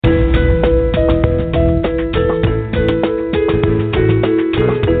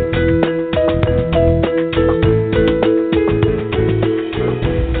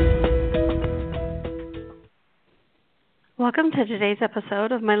to today's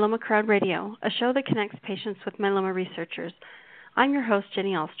episode of Myeloma Crowd Radio, a show that connects patients with myeloma researchers. I'm your host,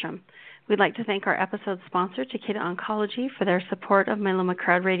 Jenny Ahlstrom. We'd like to thank our episode sponsor, Takeda Oncology, for their support of Myeloma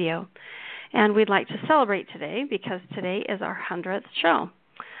Crowd Radio. And we'd like to celebrate today because today is our 100th show.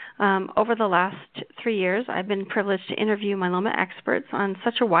 Over the last 3 years, I've been privileged to interview myeloma experts on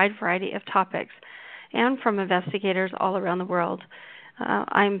such a wide variety of topics and from investigators all around the world.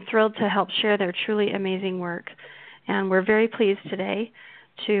 I'm thrilled to help share their truly amazing work. And we're very pleased today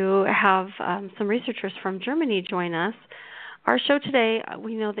to have some researchers from Germany join us. Our show today,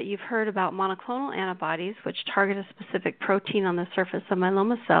 we know that you've heard about monoclonal antibodies, which target a specific protein on the surface of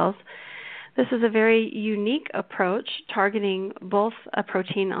myeloma cells. This is a very unique approach, targeting both a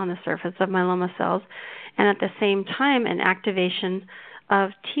protein on the surface of myeloma cells and at the same time an activation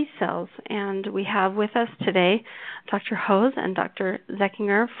of T cells. And we have with us today Dr. Hose and Dr.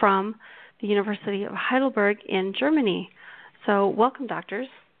 Seckinger from the University of Heidelberg in Germany. So welcome, doctors.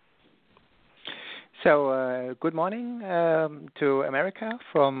 So good morning to America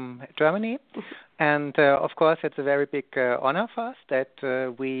from Germany. And, of course, it's a very big honor for us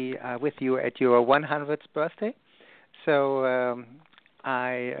that we are with you at your 100th birthday. So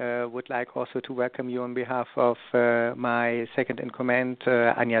I would like also to welcome you on behalf of my second-in-command,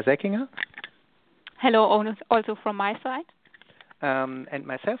 Anja Seckinger. Hello, also from my side. And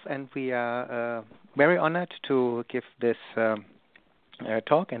myself, and we are very honored to give this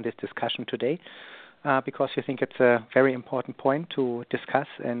talk and this discussion today because we think it's a very important point to discuss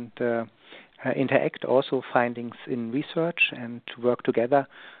and interact also findings in research and to work together,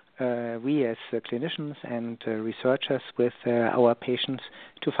 we as clinicians and researchers with our patients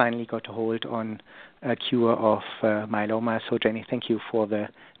to finally get a hold on a cure of myeloma. So Jenny, thank you for the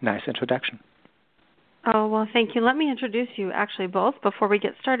nice introduction. Oh, well, thank you. Let me introduce you actually both before we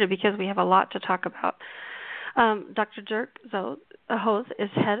get started because we have a lot to talk about. Dr. Dirk Hose is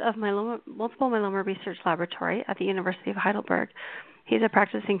head of multiple myeloma research laboratory at the University of Heidelberg. He's a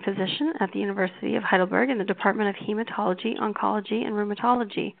practicing physician at the University of Heidelberg in the Department of Hematology, Oncology, and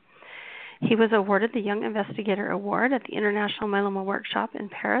Rheumatology. He was awarded the Young Investigator Award at the International Myeloma Workshop in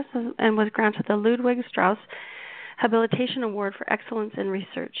Paris and was granted the Ludwig Strauss Habilitation Award for Excellence in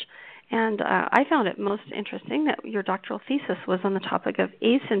Research. And I found it most interesting that your doctoral thesis was on the topic of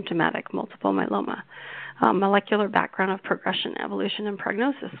asymptomatic multiple myeloma, molecular background of progression, evolution, and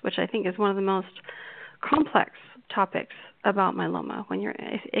prognosis, which I think is one of the most complex topics about myeloma when you're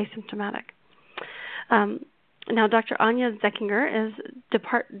asymptomatic. Now, Dr. Anja Seckinger is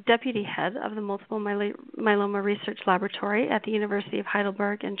deputy head of the Multiple Myeloma Research Laboratory at the University of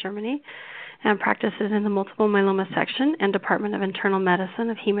Heidelberg in Germany and practices in the Multiple Myeloma Section and Department of Internal Medicine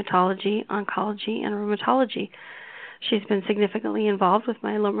of Hematology, Oncology, and Rheumatology. She's been significantly involved with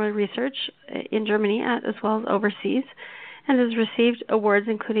myeloma research in Germany as well as overseas and has received awards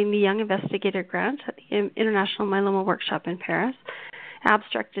including the Young Investigator Grant at the International Myeloma Workshop in Paris,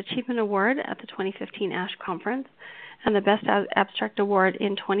 Abstract Achievement Award at the 2015 ASH Conference, and the Best Abstract Award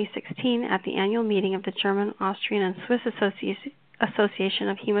in 2016 at the annual meeting of the German, Austrian, and Swiss Association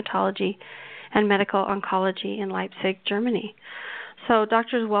of Hematology and Medical Oncology in Leipzig, Germany. So,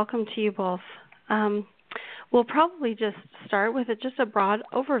 doctors, welcome to you both. We'll probably just start with just a broad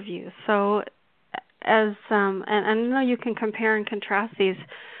overview. So, and I know you can compare and contrast these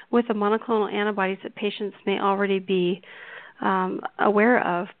with the monoclonal antibodies that patients may already be aware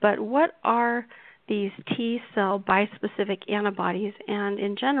of, but what are these T cell bispecific antibodies, and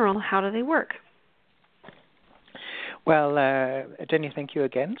in general, how do they work? Well, Jenny, thank you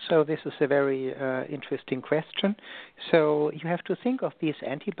again. So this is a very interesting question. So you have to think of these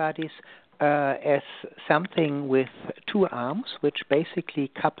antibodies as something with two arms, which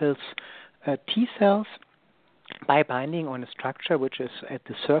basically couples T cells by binding on a structure which is at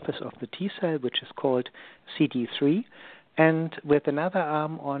the surface of the T cell, which is called CD3, and with another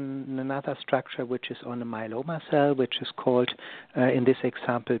arm on another structure which is on a myeloma cell, which is called, in this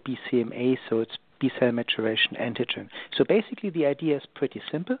example, BCMA, so it's B-cell maturation antigen. So basically the idea is pretty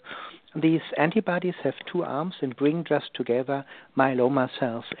simple. These antibodies have two arms and bring just together myeloma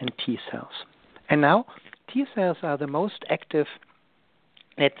cells and T cells. And now T cells are the most active,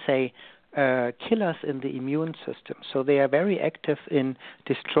 let's say, killers in the immune system. So they are very active in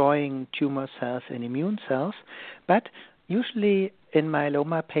destroying tumor cells and immune cells, but usually in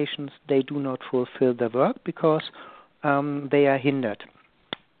myeloma patients they do not fulfill their work because they are hindered.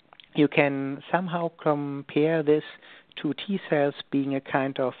 You can somehow compare this to T cells being a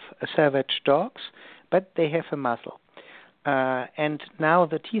kind of savage dogs, but they have a muzzle. And now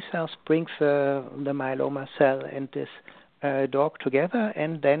the T cells brings the myeloma cell and this dog together,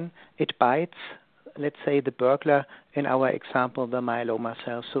 and then it bites let's say, the burglar in our example, the myeloma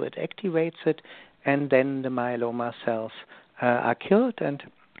cells. So it activates it, and then the myeloma cells are killed, and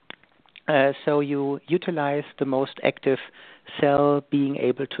so you utilize the most active cell being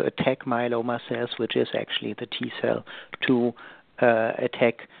able to attack myeloma cells, which is actually the T cell, to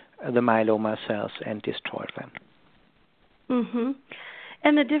attack the myeloma cells and destroy them. Mm-hmm.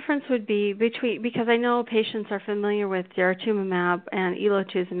 And the difference would be between, because I know patients are familiar with daratumumab and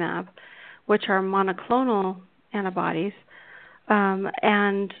elotuzumab, which are monoclonal antibodies,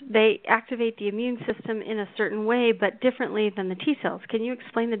 and they activate the immune system in a certain way, but differently than the T cells. Can you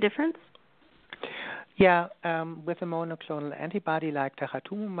explain the difference? Yeah, with a monoclonal antibody like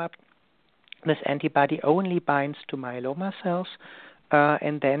daratumumab, this antibody only binds to myeloma cells,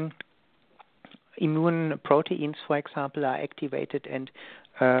 and then immune proteins, for example, are activated and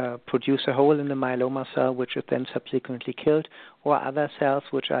produce a hole in the myeloma cell, which is then subsequently killed, or other cells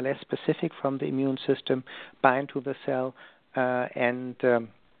which are less specific from the immune system bind to the cell and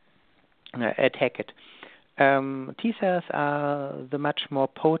attack it. T cells are the much more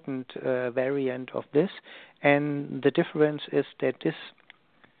potent variant of this, and the difference is that this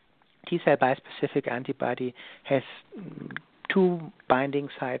T cell bispecific antibody has two binding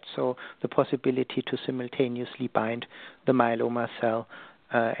sites, so the possibility to simultaneously bind the myeloma cell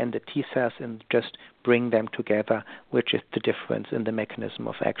and the T cells and just bring them together, which is the difference in the mechanism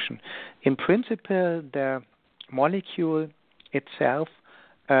of action. In principle, the molecule itself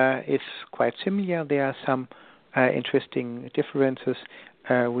is quite similar. There are some interesting differences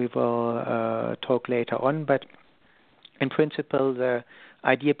we will talk later on, but in principle, the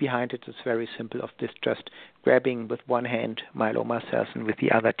idea behind it is very simple, of this just grabbing with one hand myeloma cells and with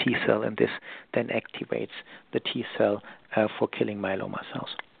the other T cell, and this then activates the T cell for killing myeloma cells.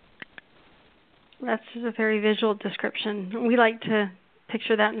 That's just a very visual description. We like to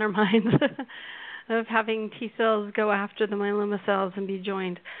picture that in our minds of having T cells go after the myeloma cells and be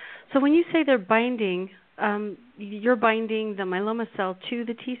joined. So when you say they're binding, you're binding the myeloma cell to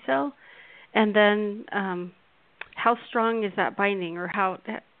the T cell, and then how strong is that binding, or how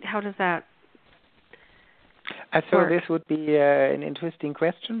does that so work? This would be an interesting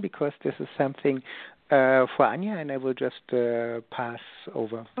question, because this is something for Anja, and I will just pass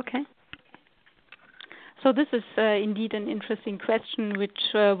over. Okay. So this is indeed an interesting question, which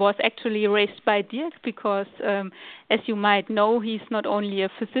was actually raised by Dirk, because as you might know, he's not only a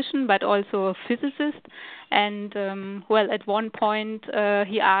physician but also a physicist. And at one point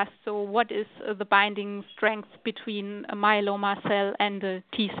he asked, so what is the binding strength between a myeloma cell and a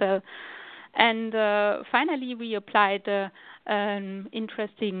T cell? And finally we applied an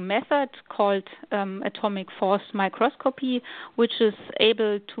interesting method called atomic force microscopy, which is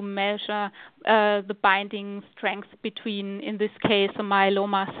able to measure the binding strength between, in this case, a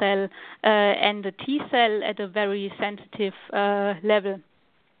myeloma cell and a T cell at a very sensitive level.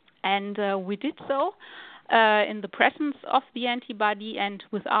 And we did so in the presence of the antibody and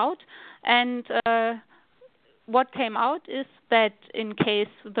without. And what came out is that in case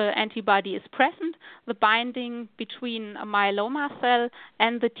the antibody is present, the binding between a myeloma cell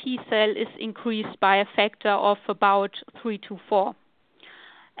and the T cell is increased by a factor of about 3 to 4.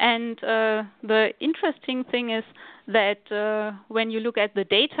 And the interesting thing is that when you look at the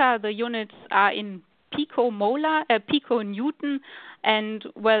data, the units are in piconewton, and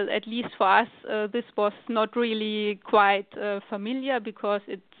at least for us, this was not really quite familiar, because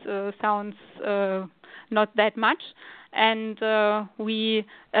it sounds not that much. And we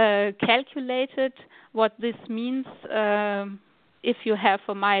calculated what this means if you have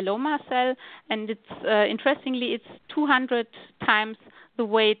a myeloma cell, and it's interestingly, it's 200 times the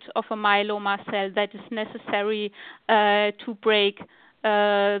weight of a myeloma cell that is necessary to break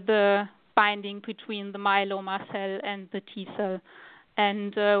the binding between the myeloma cell and the T cell.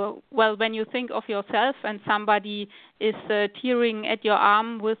 And when you think of yourself and somebody is tearing at your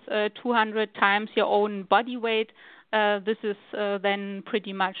arm with 200 times your own body weight, this is then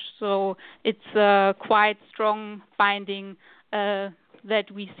pretty much. So it's quite strong binding that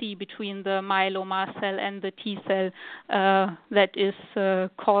we see between the myeloma cell and the T cell that is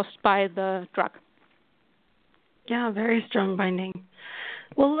caused by the drug. Yeah, very strong binding.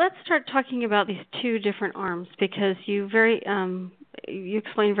 Well, let's start talking about these two different arms, because you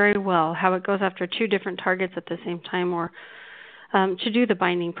explained very well how it goes after two different targets at the same time, or to do the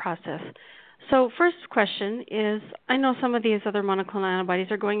binding process. So first question is, I know some of these other monoclonal antibodies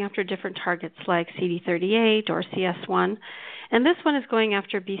are going after different targets like CD38 or CS1, and this one is going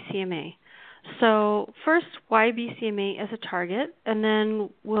after BCMA. So first, why BCMA as a target, and then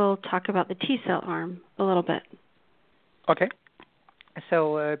we'll talk about the T cell arm a little bit. Okay.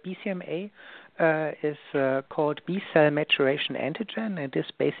 So BCMA is called B-cell maturation antigen, and this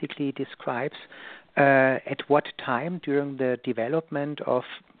basically describes at what time during the development of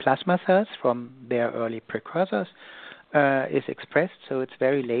plasma cells from their early precursors is expressed. So it's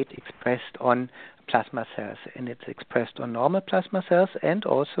very late expressed on plasma cells, and it's expressed on normal plasma cells and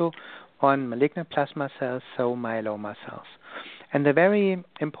also on malignant plasma cells, so myeloma cells. And the very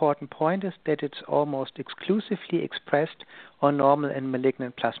important point is that it's almost exclusively expressed on normal and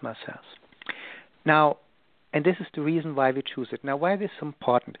malignant plasma cells. Now, and this is the reason why we choose it. Now, why is this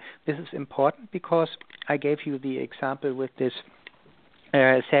important? This is important because I gave you the example with this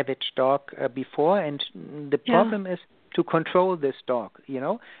savage dog before, and the problem is to control this dog.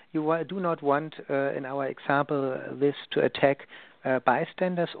 You do not want, in our example, this to attack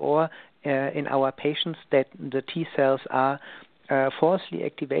bystanders, or in our patients that the T cells are falsely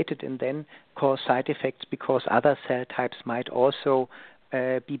activated and then cause side effects because other cell types might also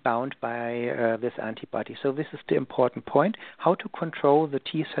be bound by this antibody. So this is the important point, how to control the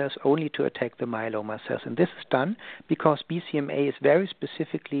T cells only to attack the myeloma cells. And this is done because BCMA is very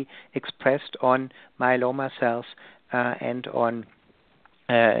specifically expressed on myeloma cells and on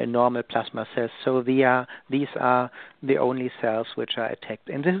normal plasma cells. So these are the only cells which are attacked.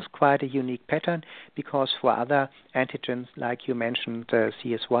 And this is quite a unique pattern because for other antigens, like you mentioned,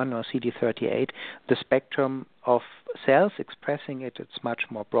 CS1 or CD38, the spectrum of cells expressing it, it's much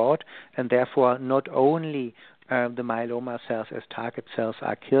more broad, and therefore not only the myeloma cells as target cells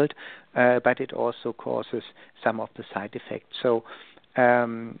are killed, but it also causes some of the side effects. So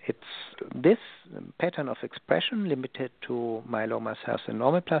it's this pattern of expression limited to myeloma cells and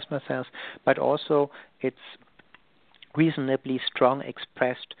normal plasma cells, but also it's reasonably strong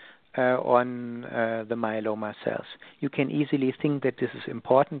expressed on the myeloma cells. You can easily think that this is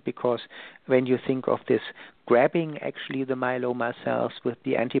important because when you think of this grabbing actually the myeloma cells with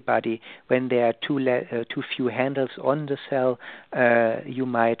the antibody, when there are too few handles on the cell, you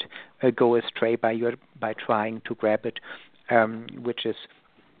might go astray by trying to grab it, which is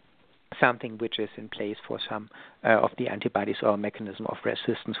something which is in place for some of the antibodies or mechanism of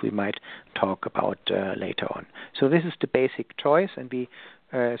resistance we might talk about later on. So this is the basic choice, and we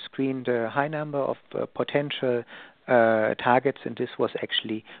screened a high number of potential targets, and this was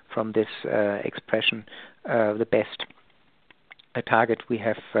actually from this expression the best target we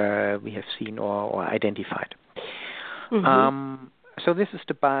have seen or identified. Mm-hmm. So this is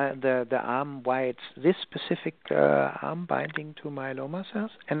the arm, why it's this specific arm binding to myeloma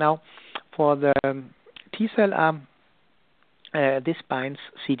cells. And now for the T-cell arm, this binds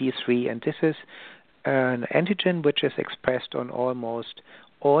CD3, and this is an antigen which is expressed on almost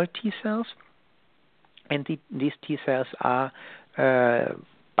all T cells. And these T cells are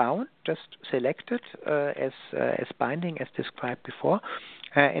bound, just selected as binding as described before,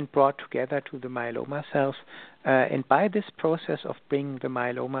 and brought together to the myeloma cells. And by this process of bringing the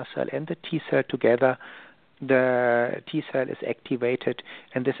myeloma cell and the T cell together, the T cell is activated,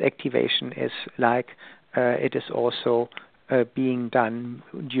 and this activation is like it is also being done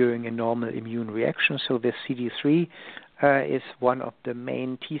during a normal immune reaction. So this CD3 is one of the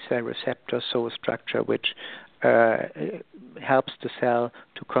main T cell receptors, so a structure which helps the cell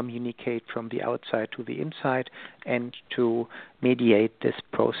to communicate from the outside to the inside and to mediate this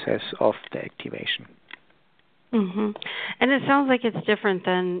process of the activation. Mm-hmm. And it sounds like it's different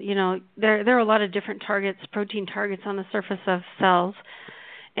than, there are a lot of different targets, protein targets on the surface of cells,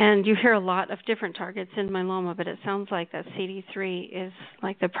 and you hear a lot of different targets in myeloma, but it sounds like that CD3 is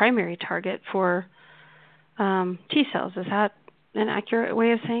like the primary target for T cells. Is that an accurate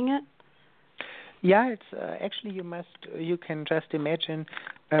way of saying it? Yeah, it's actually you can just imagine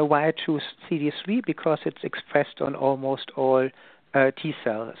why I choose CD3, because it's expressed on almost all T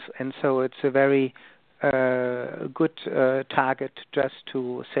cells, and so it's a very good target just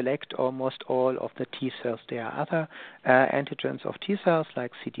to select almost all of the T cells. There are other antigens of T cells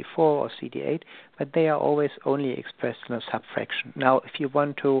like CD4 or CD8, but they are always only expressed in a subfraction. Now, if you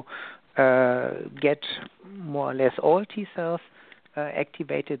want to get more or less all T cells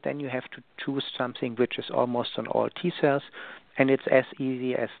activated, then you have to choose something which is almost on all T cells, and it's as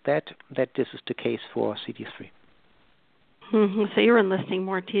easy as that this is the case for CD3. Mm-hmm. So you're enlisting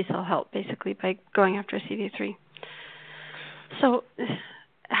more T cell help basically by going after CD3. So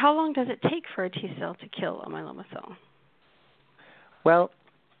how long does it take for a T cell to kill a myeloma cell? Well,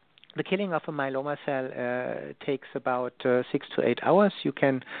 the killing of a myeloma cell takes about 6 to 8 hours. You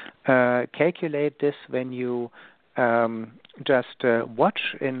can calculate this when you just watch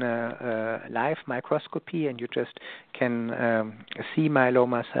in a live microscopy, and you just can see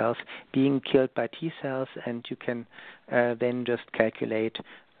myeloma cells being killed by T cells, and you can then just calculate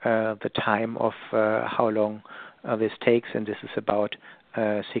the time of how long this takes, and this is about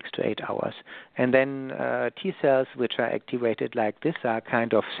 6 to 8 hours. And then T cells, which are activated like this, are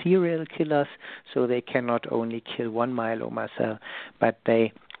kind of serial killers, so they can not only kill one myeloma cell, but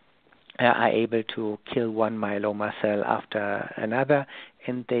they are able to kill one myeloma cell after another,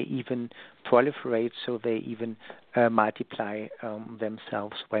 and they even proliferate, so they even multiply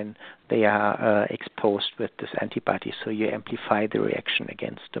themselves when they are exposed with this antibody, so you amplify the reaction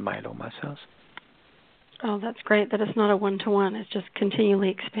against the myeloma cells. Oh, that's great that it's not a one-to-one. It's just continually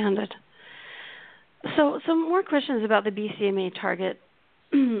expanded. So some more questions about the BCMA target.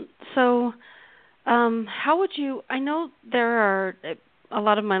 So how would you, I know there are a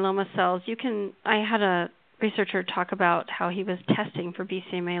lot of myeloma cells. I had a researcher talk about how he was testing for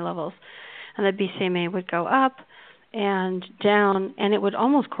BCMA levels, and the BCMA would go up and down, and it would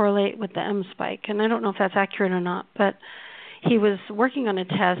almost correlate with the M spike. And I don't know if that's accurate or not, but he was working on a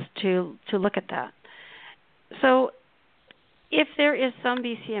test to look at that. So if there is some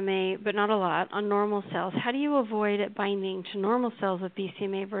BCMA, but not a lot, on normal cells, how do you avoid it binding to normal cells with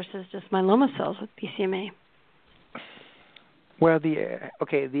BCMA versus just myeloma cells with BCMA? Well,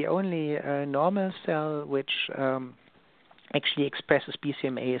 the only normal cell which actually expresses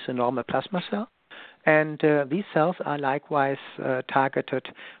BCMA is a normal plasma cell, and these cells are likewise targeted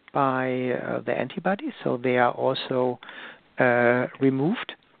by the antibody, so they are also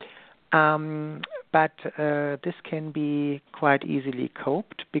removed. But this can be quite easily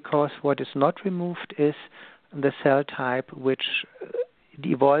coped, because what is not removed is the cell type which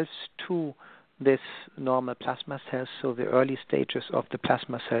evolves to this normal plasma cells, so the early stages of the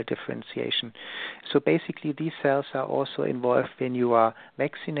plasma cell differentiation. So basically these cells are also involved when you are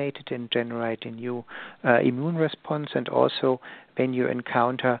vaccinated in generating new immune response, and also when you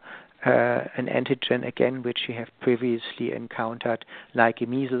encounter an antigen again which you have previously encountered, like a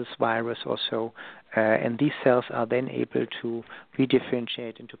measles virus or so, and these cells are then able to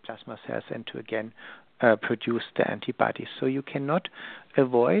redifferentiate into plasma cells and to again produce the antibodies. So you cannot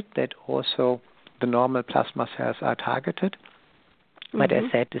avoid that also the normal plasma cells are targeted. Mm-hmm. But as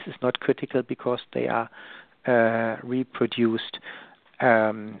said, this is not critical, because they are reproduced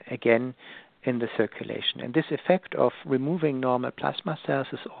again in the circulation. And this effect of removing normal plasma cells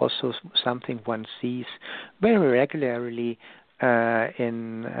is also something one sees very regularly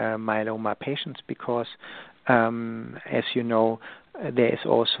in myeloma patients, because as you know, there is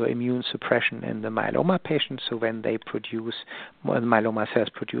also immune suppression in the myeloma patients. So when they produce, myeloma cells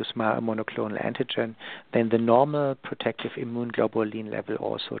produce monoclonal antigen, then the normal protective immune globulin level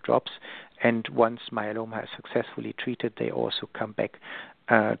also drops. And once myeloma is successfully treated, they also come back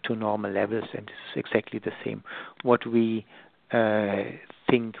to normal levels. And this is exactly the same what we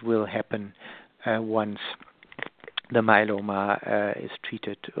think will happen once the myeloma is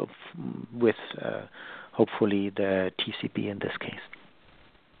treated with hopefully the TCB in this case.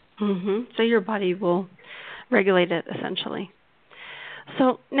 Mm-hmm. So your body will regulate it essentially.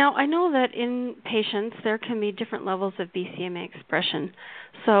 So now I know that in patients there can be different levels of BCMA expression.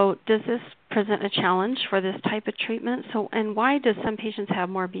 So does this present a challenge for this type of treatment? So, and why does some patients have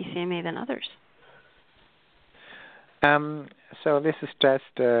more BCMA than others? So this is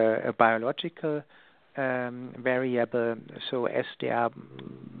just a biological variable. So as there are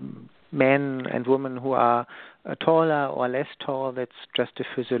men and women who are taller or less tall, that's just a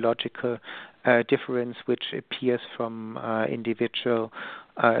physiological difference which appears from individual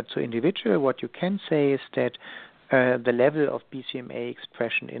to individual. What you can say is that the level of BCMA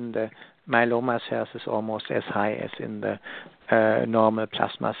expression in the myeloma cells is almost as high as in the normal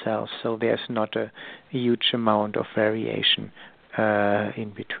plasma cells, so there's not a huge amount of variation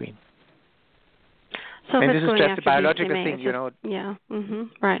in between. So and this is just a biological BCMA, thing, you know. Yeah. Mm-hmm.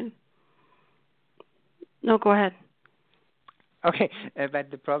 Right. No, go ahead. Okay,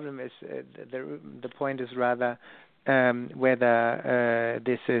 but the problem is the point is rather whether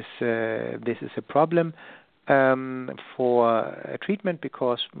this is a problem for treatment,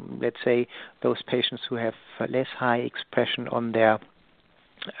 because let's say those patients who have less high expression on their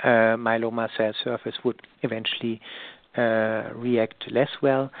myeloma cell surface would eventually react less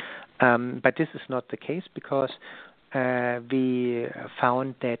well. But this is not the case, because we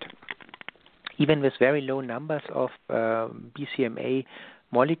found that even with very low numbers of BCMA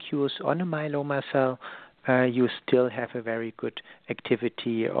molecules on a myeloma cell, you still have a very good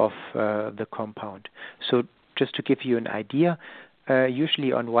activity of the compound. So just to give you an idea,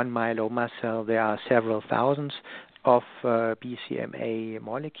 usually on one myeloma cell there are several thousands of BCMA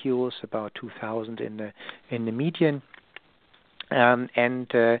molecules, about 2,000 in the median.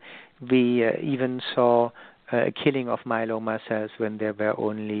 And we even saw a killing of myeloma cells when there were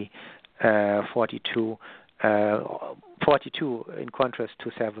only 42 in contrast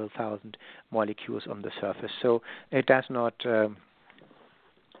to several thousand molecules on the surface. So it does not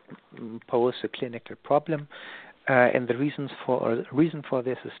pose a clinical problem. And the reason for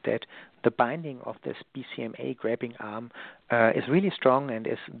this is that the binding of this BCMA grabbing arm is really strong and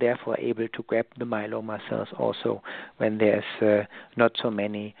is therefore able to grab the myeloma cells also when there's not so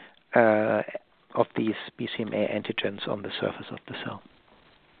many of these BCMA antigens on the surface of the cell.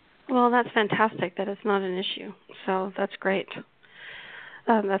 Well, that's fantastic that it's not an issue. So that's great.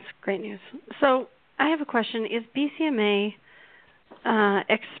 That's great news. So I have a question. Is BCMA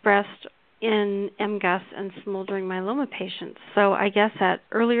expressed in MGUS and smoldering myeloma patients? So I guess at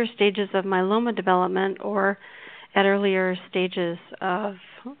earlier stages of myeloma development or at earlier stages of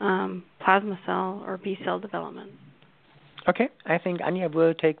plasma cell or B cell development. Okay, I think Anja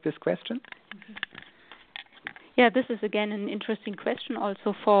will take this question. Yeah, this is again an interesting question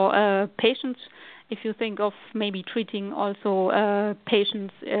also for patients. If you think of maybe treating also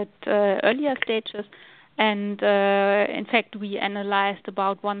patients at earlier stages, and in fact we analyzed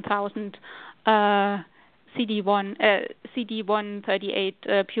about 1,000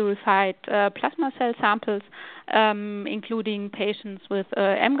 CD138 purified plasma cell samples, including patients with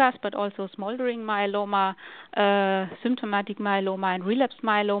MGUS, but also smoldering myeloma, symptomatic myeloma, and relapsed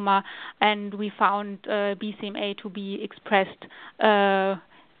myeloma, and we found BCMA to be expressed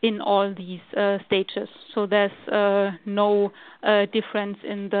in all these stages. So there's no difference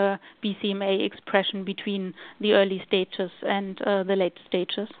in the BCMA expression between the early stages and the late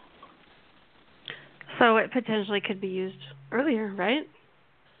stages. So it potentially could be used earlier, right?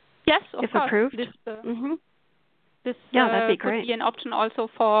 Yes, of if course. Approved. This that'd be could great. be an option also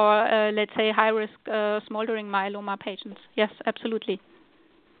for, let's say, high-risk smoldering myeloma patients. Yes, absolutely.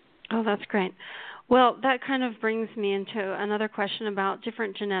 Oh, that's great. Well, that kind of brings me into another question about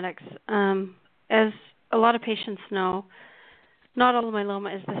different genetics. As a lot of patients know, not all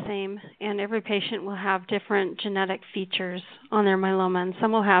myeloma is the same, and every patient will have different genetic features on their myeloma, and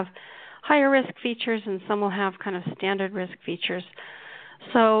some will have higher risk features and some will have kind of standard risk features.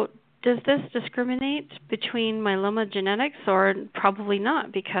 So does this discriminate between myeloma genetics, or probably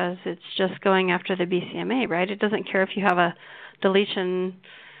not, because it's just going after the BCMA, right? It doesn't care if you have a deletion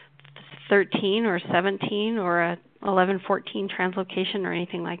 13 or 17 or a 11-14 translocation or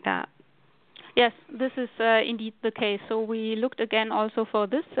anything like that. Yes, this is indeed the case. So we looked again also for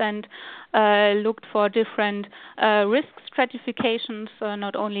this and looked for different risk stratifications,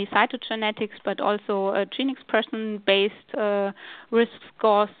 not only cytogenetics, but also gene expression-based risk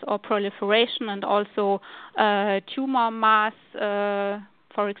scores or proliferation, and also tumor mass,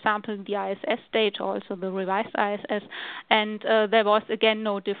 for example, the ISS stage, also the revised ISS, and there was again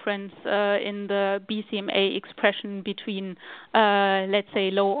no difference in the BCMA expression between, let's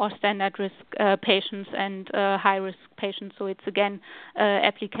say, low or standard risk patients and high risk patients. So it's again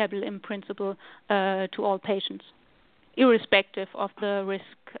applicable in principle to all patients, irrespective of the risk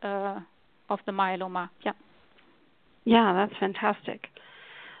of the myeloma. Yeah. Yeah, that's fantastic.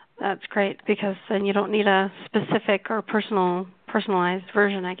 That's great, because then you don't need a specific or personalized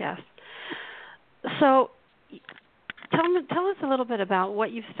version, I guess. So tell us a little bit about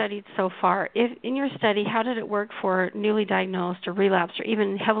what you've studied so far. In your study, how did it work for newly diagnosed or relapsed or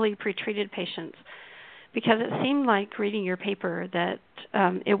even heavily pretreated patients? Because it seemed like reading your paper that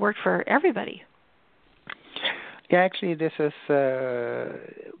it worked for everybody. Yeah, actually, this is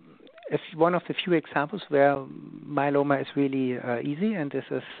one of the few examples where myeloma is really easy, and this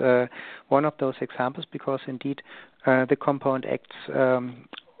is one of those examples because indeed the compound acts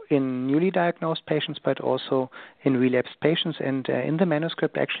in newly diagnosed patients, but also in relapsed patients. And in the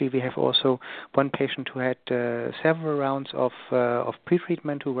manuscript, actually, we have also one patient who had several rounds of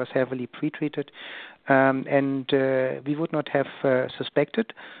pretreatment, who was heavily pretreated, and we would not have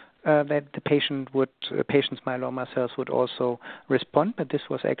suspected that the patient's myeloma cells would also respond, but this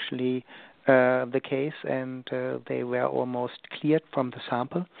was actually the case, and they were almost cleared from the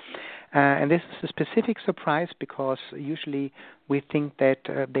sample. And this is a specific surprise because usually we think that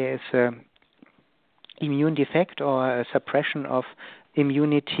there is an immune defect or a suppression of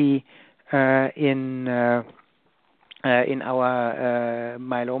immunity in our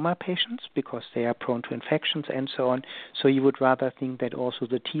myeloma patients because they are prone to infections and so on. So you would rather think that also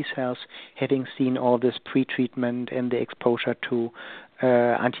the T cells, having seen all this pretreatment and the exposure to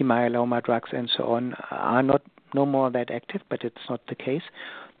anti-myeloma drugs and so on, are no more that active, but it's not the case.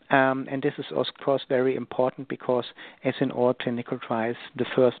 And this is, of course, very important because, as in all clinical trials, the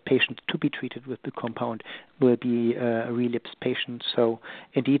first patient to be treated with the compound will be a relapsed patient. So,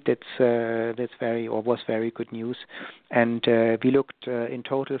 indeed, that's was very good news. And we looked in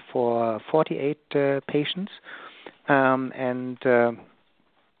total for 48 patients, and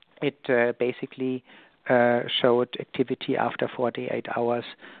it basically showed activity after 48 hours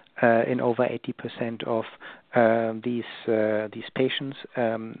in over 80% of these patients,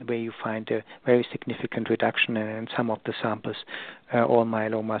 where you find a very significant reduction, and in some of the samples, all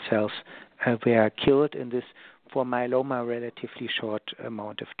myeloma cells were killed in this, for myeloma, relatively short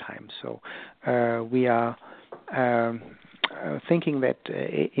amount of time. So we are thinking that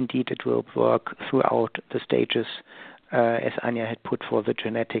indeed it will work throughout the stages, as Anja had put for the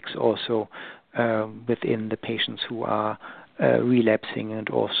genetics, also within the patients who are relapsing, and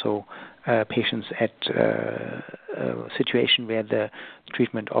also patients at a situation where the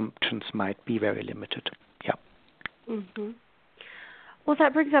treatment options might be very limited. Yeah. Mm-hmm. Well,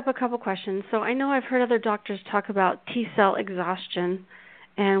 that brings up a couple questions. So I know I've heard other doctors talk about T-cell exhaustion,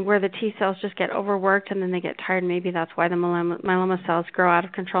 and where the T-cells just get overworked and then they get tired. Maybe that's why the myeloma cells grow out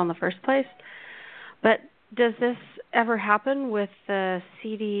of control in the first place. But does this ever happen with the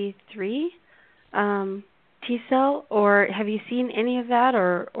CD3 T-cell, or have you seen any of that,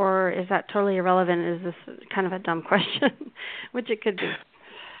 or is that totally irrelevant? Is this kind of a dumb question, which it could be?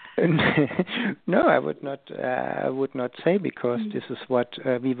 No, I would not say, because this is what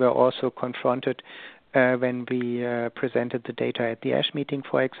we were also confronted when we presented the data at the ASH meeting,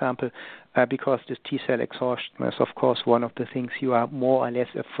 for example, because this T-cell exhaustion is, of course, one of the things you are more or less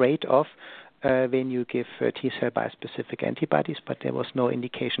afraid of when you give T-cell bispecific antibodies, but there was no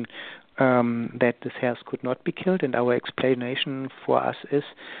indication that the cells could not be killed. And our explanation for us is,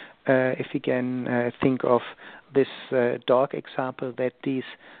 if we can think of this dog example, that these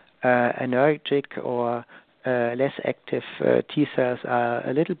energetic or less active T-cells are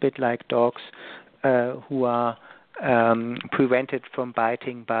a little bit like dogs who are prevented from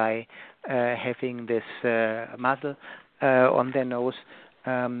biting by having this muzzle on their nose.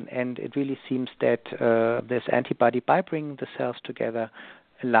 And it really seems that this antibody, by bringing the cells together,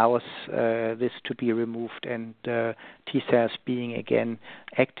 allows this to be removed, and T cells being again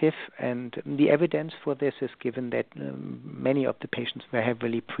active. And the evidence for this is given that many of the patients were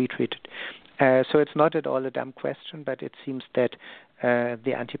heavily pretreated. So it's not at all a dumb question, but it seems that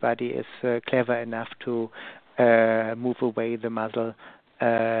the antibody is clever enough to move away the muzzle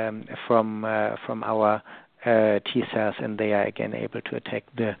from our T cells, and they are again able to attack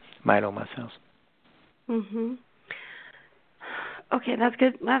the myeloma cells. Mm-hmm. Okay, that's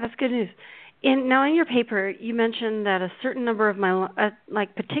good. Wow, that's good news. Now, in your paper, you mentioned that a certain number of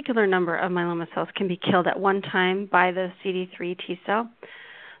particular number of myeloma cells can be killed at one time by the CD3 T cell.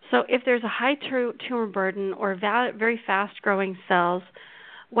 So, if there's a high tumor burden or very fast-growing cells,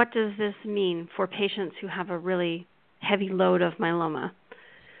 what does this mean for patients who have a really heavy load of myeloma?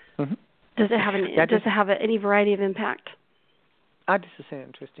 Mm-hmm. Does it have any variety of impact? This is an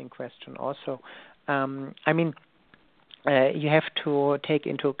interesting question also. You have to take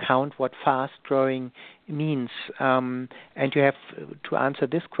into account what fast-growing means. And you have to answer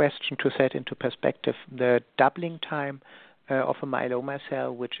this question to set into perspective the doubling time of a myeloma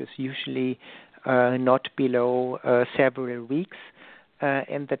cell, which is usually not below several weeks,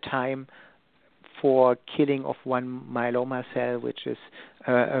 and the time for killing of one myeloma cell, which is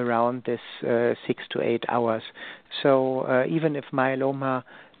around this 6 to 8 hours. So even if myeloma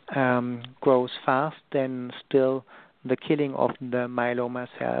grows fast, then still the killing of the myeloma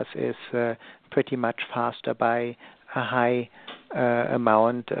cells is pretty much faster by a high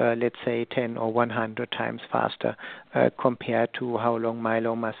amount, let's say 10 or 100 times faster compared to how long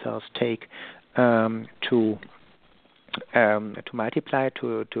myeloma cells take to multiply,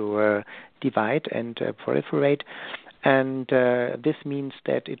 to divide and proliferate. And this means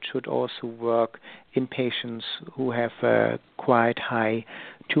that it should also work in patients who have quite high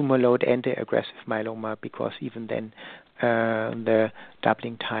tumor load and aggressive myeloma, because even then the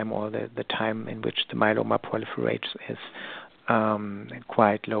doubling time, or the time in which the myeloma proliferates, is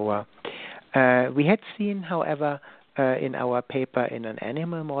quite lower. We had seen, however, in our paper, in an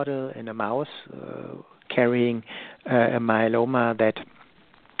animal model, in a mouse carrying a myeloma, that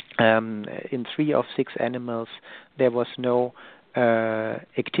in 3 of 6 animals there was no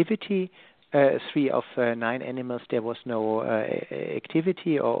activity. 3 of 9 animals there was no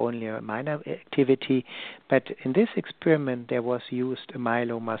activity, or only a minor activity. But in this experiment there was used a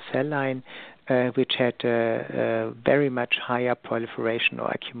myeloma cell line which had a very much higher proliferation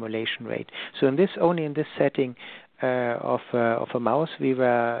or accumulation rate. So only in this setting of a mouse, we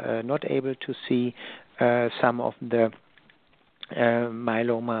were not able to see some of the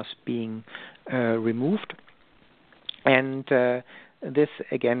myelomas being removed. And this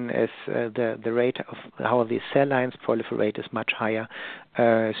again is the rate of how the cell lines proliferate is much higher,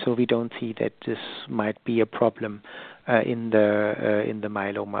 so we don't see that this might be a problem in the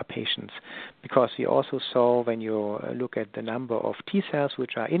myeloma patients, because we also saw, when you look at the number of T cells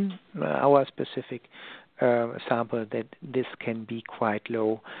which are in our specific sample, that this can be quite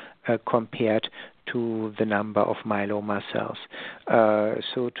low compared to the number of myeloma cells.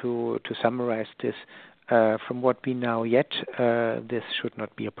 So to summarize this, from what we know yet, this should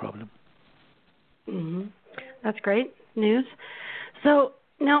not be a problem. Mm-hmm. That's great news. So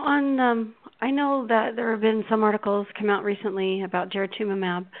now I know that there have been some articles come out recently about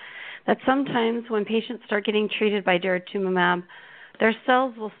daratumumab, that sometimes when patients start getting treated by daratumumab, their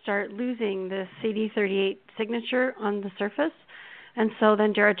cells will start losing the CD38 signature on the surface, and so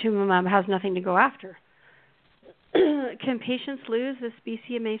then daratumumab has nothing to go after. Can patients lose this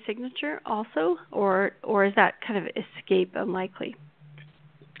BCMA signature also, or is that kind of escape unlikely?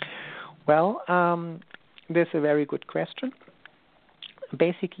 Well, this is a very good question.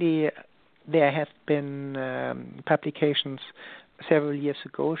 Basically, there have been publications several years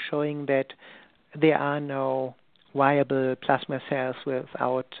ago showing that there are no viable plasma cells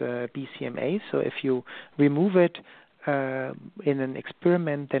without BCMA. So if you remove it in an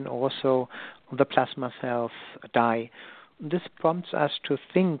experiment, then also the plasma cells die. This prompts us to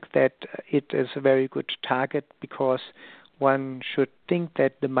think that it is a very good target, because one should think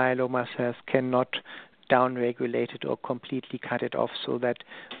that the myeloma cells cannot downregulate it or completely cut it off, so that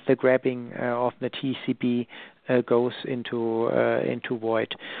the grabbing of the TCB goes into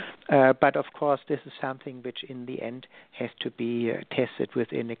void. But of course, this is something which in the end has to be tested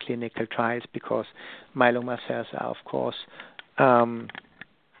within the clinical trials, because myeloma cells are, of course,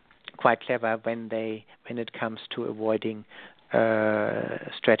 quite clever when it comes to avoiding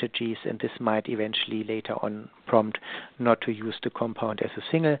strategies, and this might eventually later on prompt not to use the compound as a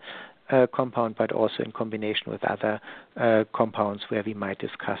single compound, but also in combination with other compounds where we might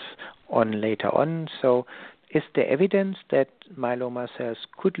discuss on later on. So is there evidence that myeloma cells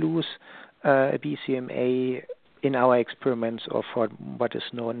could lose a BCMA in our experiments, or for what is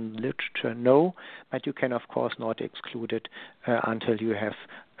known in the literature? No, but you can of course not exclude it until you have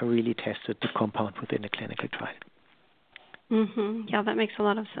really tested the compound within a clinical trial. Mm-hmm. Yeah, that makes a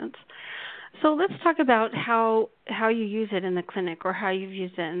lot of sense. So let's talk about how you use it in the clinic, or how you've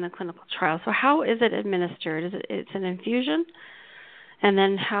used it in the clinical trial. So how is it administered? It's an infusion? And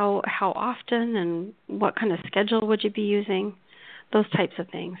then how often, and what kind of schedule would you be using? Those types of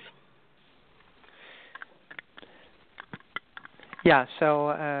things. Yeah,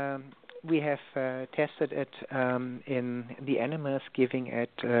 so we have tested it in the animals, giving it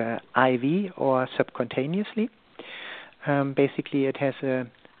IV or subcutaneously. Basically, it has a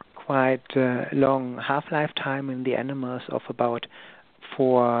quite long half-life time in the animals of about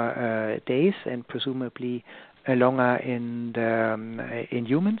 4 days, and presumably longer in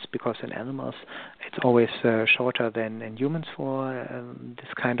humans, because in animals it's always shorter than in humans for this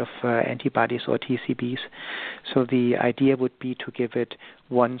kind of antibodies or TCBs. So the idea would be to give it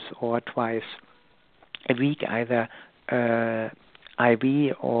once or twice a week, either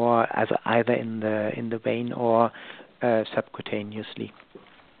IV or either in the vein or subcutaneously.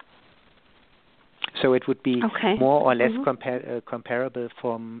 So it would be more or less comparable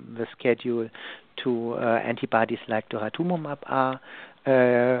from the schedule to antibodies like daratumumab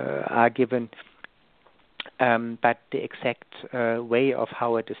are given, but the exact way of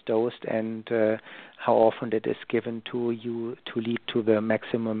how it is dosed and how often it is given to lead to the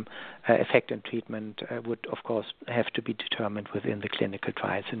maximum effect and treatment would of course have to be determined within the clinical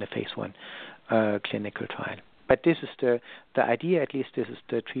trials, in the phase 1 clinical trial. But this is the idea, at least this is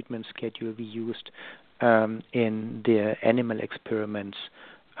the treatment schedule we used in the animal experiments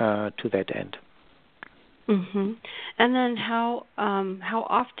to that end. Mm-hmm. And then how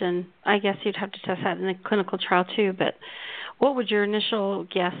often, I guess you'd have to test that in the clinical trial too, but what would your initial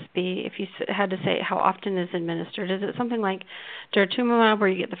guess be if you had to say how often is administered? Is it something like daratumumab, where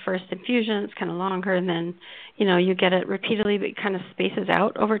you get the first infusion, it's kind of longer, and then you get it repeatedly, but it kind of spaces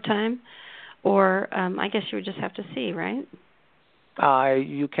out over time? Or I guess you would just have to see, right?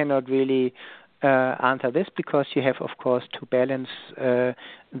 You cannot really answer this, because you have, of course, to balance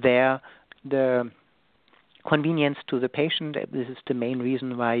there the convenience to the patient. This is the main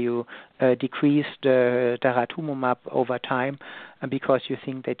reason why you decrease the daratumumab over time, because you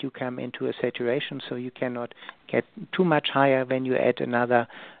think that you come into a saturation, so you cannot get too much higher when you add another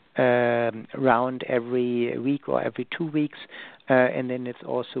round every week or every 2 weeks, and then it's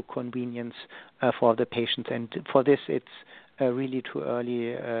also convenience for the patients. And for this, it's really too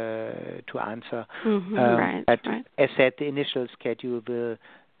early to answer. But as said, the initial schedule will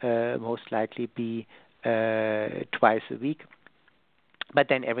most likely be twice a week. But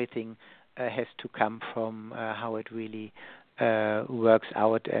then everything has to come from how it really works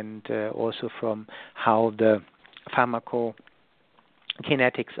out, and also from how the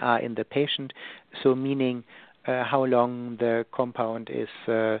pharmacokinetics are in the patient. So meaning how long the compound is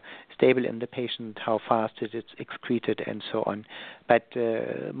stable in the patient, how fast it is excreted, and so on. But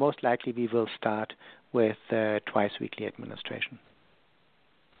most likely we will start with twice weekly administration.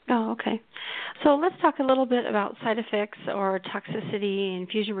 Oh, okay. So let's talk a little bit about side effects or toxicity,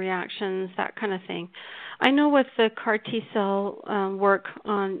 infusion reactions, that kind of thing. I know with the CAR T-cell work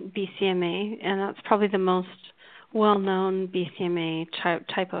on BCMA, and that's probably the most well-known BCMA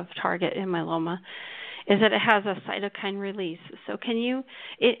type of target in myeloma, is that it has a cytokine release. So can you,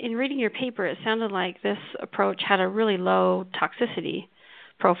 in reading your paper, it sounded like this approach had a really low toxicity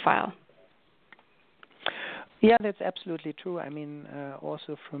profile. Yeah, that's absolutely true. I mean,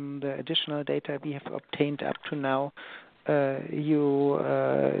 also from the additional data we have obtained up to now, you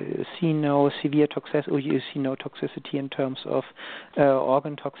see no severe toxicity, or you see no toxicity in terms of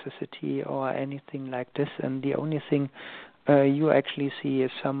organ toxicity or anything like this. And the only thing you actually see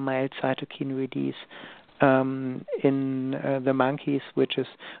is some mild cytokine release in the monkeys, which is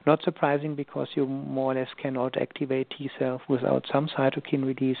not surprising because you more or less cannot activate T cells without some cytokine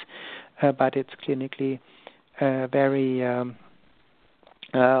release, but it's clinically very,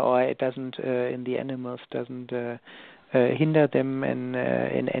 or it doesn't, in the animals, doesn't hinder them in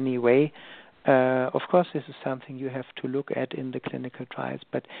any way. Of course, this is something you have to look at in the clinical trials,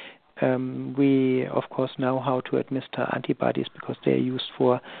 but we, of course, know how to administer antibodies because they're used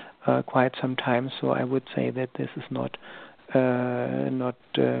for quite some time. So I would say that this is not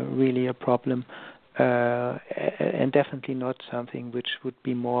really a problem. And definitely not something which would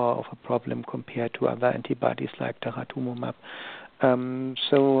be more of a problem compared to other antibodies like daratumumab.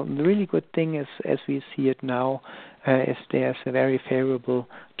 So the really good thing is, as we see it now, is there's a very favorable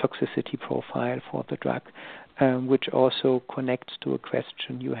toxicity profile for the drug, which also connects to a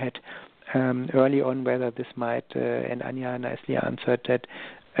question you had early on, whether this might, and Anja nicely answered that,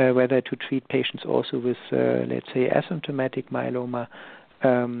 whether to treat patients also with, let's say, asymptomatic myeloma.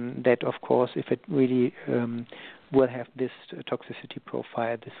 That, of course, if it really will have this toxicity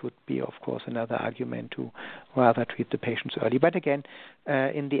profile, this would be, of course, another argument to rather treat the patients early. But again,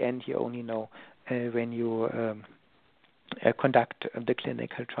 in the end, you only know when you conduct the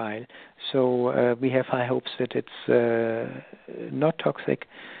clinical trial. So we have high hopes that it's not toxic,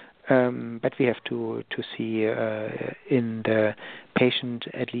 but we have to see in the patient,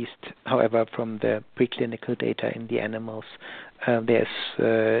 at least, however, from the preclinical data in the animals,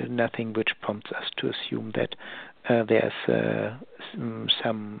 there's nothing which prompts us to assume that there's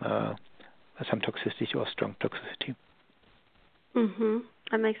some toxicity or strong toxicity.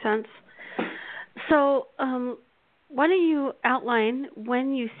 That makes sense. So why don't you outline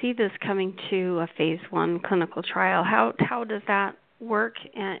when you see this coming to a phase 1 clinical trial? How does that work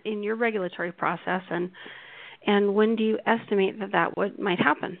in your regulatory process, and when do you estimate that might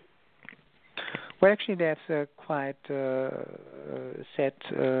happen? Well, actually, there's a quite set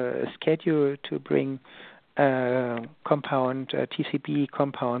schedule to bring compound TCB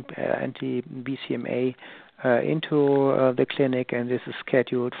compound anti-BCMA into the clinic, and this is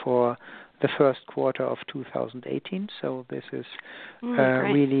scheduled for the first quarter of 2018. So this is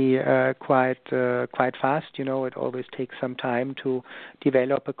really quite fast. You know, it always takes some time to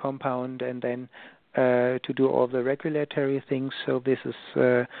develop a compound and then to do all the regulatory things. So this is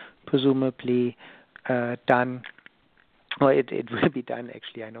presumably done, or it will be done,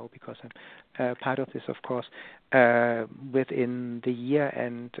 actually, I know, because I'm part of this, of course, within the year,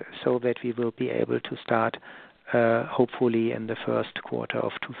 and so that we will be able to start hopefully in the first quarter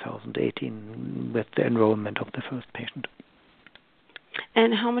of 2018 with the enrollment of the first patient.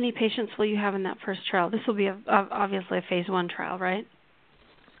 And how many patients will you have in that first trial? This will be obviously a phase 1 trial, right?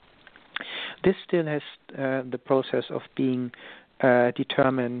 This still has the process of being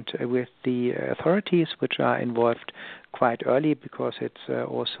determined with the authorities, which are involved quite early, because it's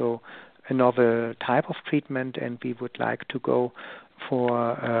also a novel type of treatment, and we would like to go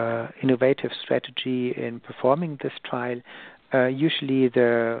for innovative strategy in performing this trial. Usually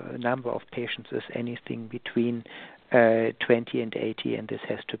the number of patients is anything between 20 and 80, and this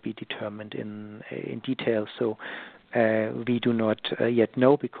has to be determined in detail. So we do not yet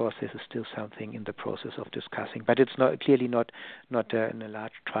know, because this is still something in the process of discussing. But it's clearly not in a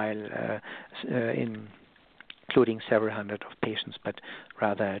large trial including several hundred of patients, but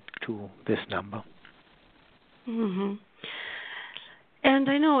rather to this number. Mm-hmm. And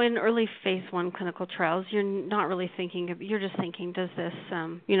I know in early phase 1 clinical trials, you're not really thinking you're just thinking, does this,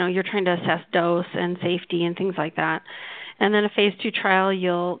 you're trying to assess dose and safety and things like that. And then a phase 2 trial,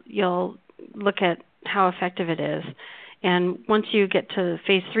 you'll look at how effective it is. And once you get to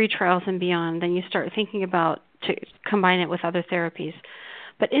phase 3 trials and beyond, then you start thinking about to combine it with other therapies.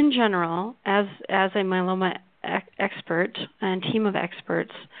 But in general, as a myeloma expert and team of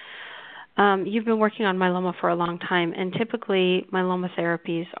experts, you've been working on myeloma for a long time, and typically myeloma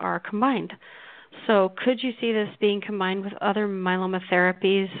therapies are combined. So could you see this being combined with other myeloma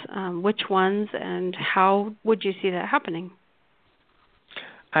therapies? Which ones, and how would you see that happening?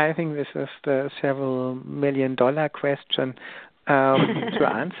 I think this is the several million-dollar question to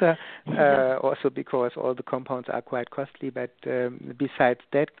answer, also because all the compounds are quite costly. But besides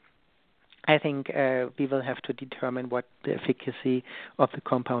that, I think we will have to determine what the efficacy of the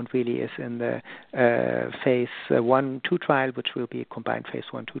compound really is in the phase 1-2 trial, which will be a combined phase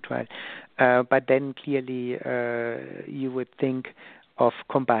 1-2 trial. But then clearly you would think of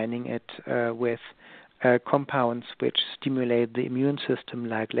combining it with compounds which stimulate the immune system,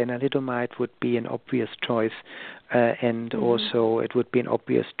 like lenalidomide would be an obvious choice, and also it would be an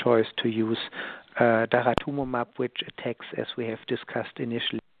obvious choice to use daratumumab, which attacks, as we have discussed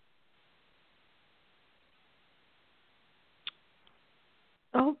initially.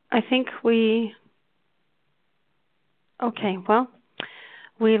 Oh, I think okay, well,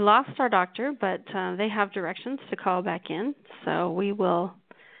 we lost our doctor, but they have directions to call back in, so we will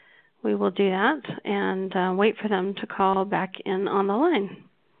do that and wait for them to call back in on the line.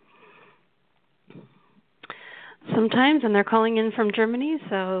 Sometimes, and they're calling in from Germany,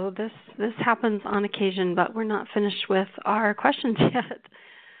 so this happens on occasion, but we're not finished with our questions yet.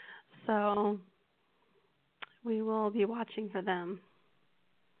 So we will be watching for them.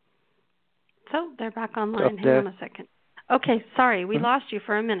 So they're back online. Hang on a second. Okay, sorry, we lost you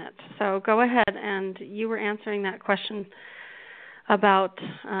for a minute. So go ahead, and you were answering that question about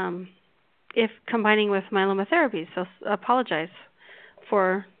if combining with myeloma therapies. So apologize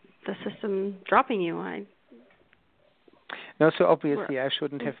for the system dropping you. No, so obviously I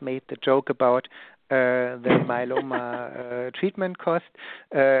shouldn't have made the joke about the myeloma treatment cost.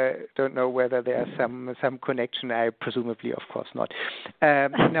 Don't know whether there's some connection. I presumably, of course, not.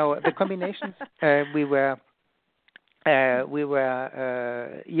 No, the combinations we were, there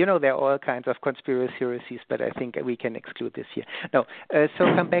are all kinds of conspiracy theories, but I think we can exclude this here. No, so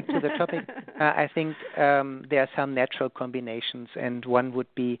come back to the topic. I think there are some natural combinations, and one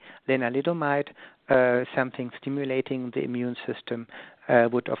would be lenalidomide. Something stimulating the immune system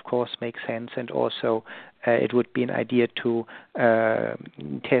would, of course, make sense, and also it would be an idea to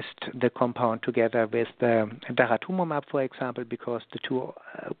test the compound together with the daratumumab, for example, because the two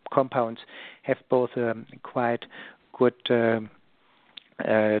compounds have both quite good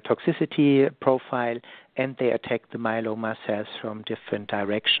toxicity profile, and they attack the myeloma cells from different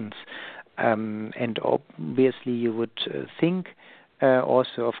directions. And obviously you would think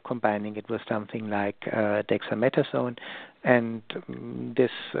also of combining it with something like dexamethasone, and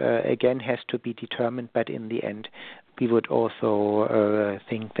this again has to be determined, but in the end we would also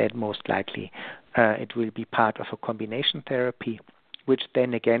think that most likely it will be part of a combination therapy, which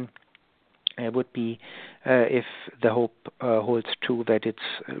then again would be, if the hope holds true that it's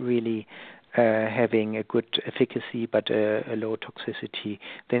really having a good efficacy but a low toxicity,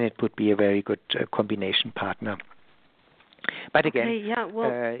 then it would be a very good combination partner. But again,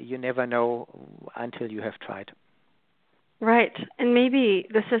 you never know until you have tried. Right, and maybe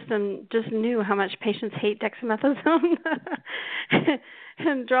the system just knew how much patients hate dexamethasone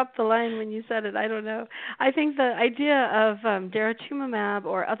and dropped the line when you said it. I don't know. I think the idea of daratumumab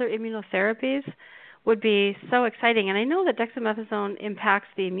or other immunotherapies would be so exciting. And I know that dexamethasone impacts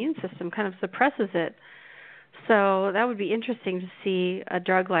the immune system, kind of suppresses it. So that would be interesting to see a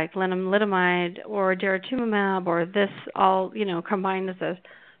drug like lenalidomide or daratumumab or this all, combined as a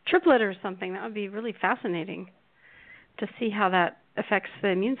triplet or something. That would be really fascinating to see how that affects the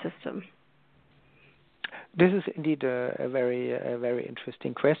immune system. This is indeed a very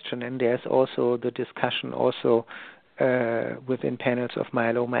interesting question, and there's also the discussion also within panels of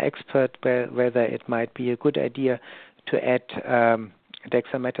myeloma experts whether it might be a good idea to add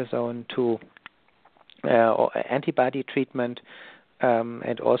dexamethasone to antibody treatment,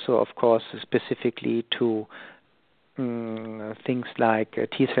 and also, of course, specifically to things like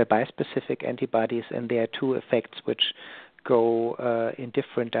T-cell bispecific antibodies, and there are two effects which go in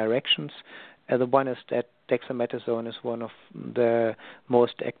different directions. The one is that dexamethasone is one of the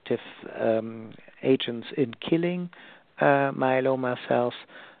most active agents in killing myeloma cells,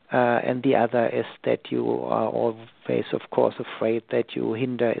 and the other is that you are always, of course, afraid that you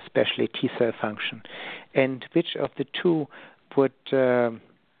hinder especially T-cell function. And which of the two would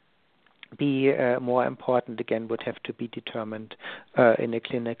be more important, again, would have to be determined in a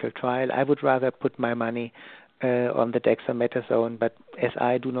clinical trial. I would rather put my money on the dexamethasone, but as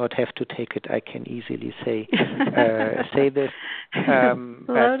I do not have to take it, I can easily say this.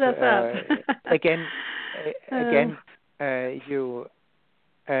 Load us up. Again,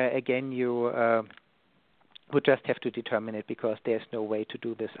 you would just have to determine it, because there's no way to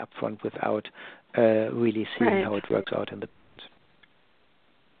do this upfront without really seeing how it works out in the.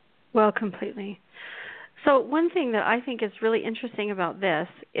 Well, completely. So one thing that I think is really interesting about this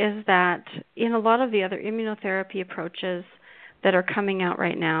is that in a lot of the other immunotherapy approaches that are coming out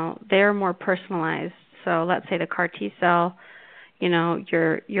right now, they're more personalized. So let's say the CAR T cell,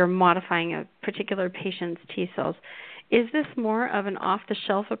 you're modifying a particular patient's T cells. Is this more of an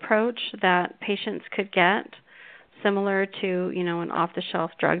off-the-shelf approach that patients could get, similar to, an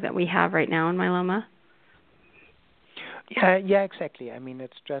off-the-shelf drug that we have right now in myeloma? Yeah, exactly. I mean,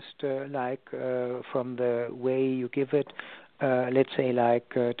 it's just like from the way you give it, let's say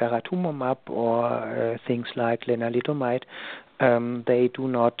like daratumumab or things like lenalidomide, they do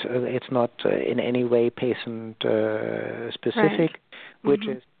not, it's not in any way patient specific, which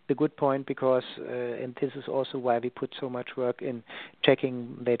is the good point, because, and this is also why we put so much work in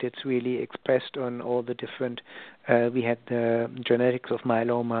checking that it's really expressed on all the different, we had the genetics of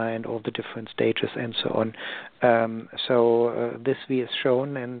myeloma and all the different stages and so on. So this is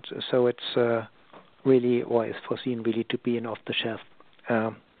shown, and so it's really, or is foreseen really to be an off-the-shelf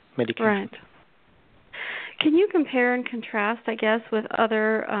medication. Right. Can you compare and contrast, I guess, with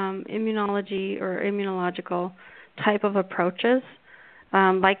other immunology or immunological type of approaches?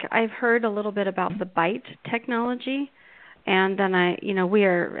 Like I've heard a little bit about the BITE technology, and then we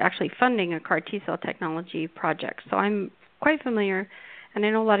are actually funding a CAR T-cell technology project. So I'm quite familiar, and I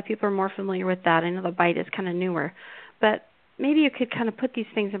know a lot of people are more familiar with that. I know the BITE is kind of newer. But maybe you could kind of put these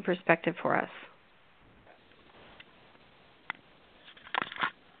things in perspective for us.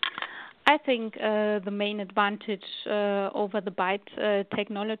 I think the main advantage over the BITE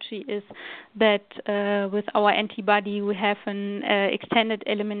technology is that with our antibody we have an extended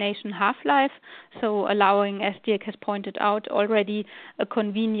elimination half-life, so allowing, as Dirk has pointed out already, a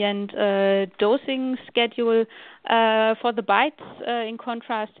convenient dosing schedule. For the BITEs, in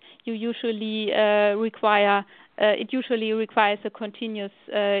contrast, you usually it usually requires a continuous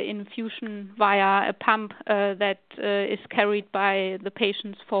infusion via a pump that is carried by the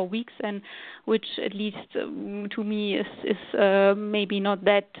patients for weeks, and which, at least to me, is maybe not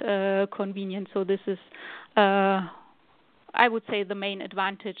that convenient. So this is, I would say, the main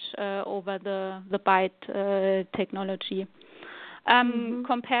advantage over the BITE technology.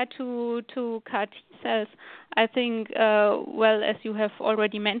 Compared to CAR T cells, I think, as you have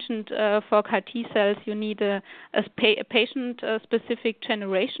already mentioned, for CAR T cells you need a patient-specific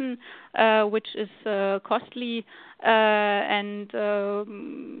generation, which is costly, and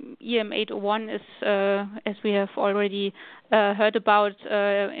EM801 is, as we have already heard about,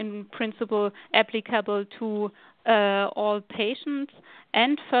 in principle applicable to all patients,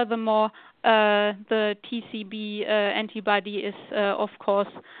 and furthermore, the TCB antibody is, of course,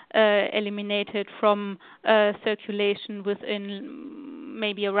 eliminated from circulation within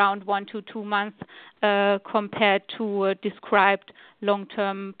maybe around 1 to 2 months, compared to described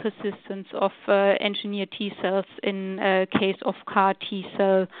long-term persistence of engineered T cells in case of CAR T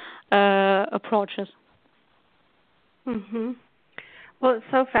cell approaches. Mm-hmm. Well, it's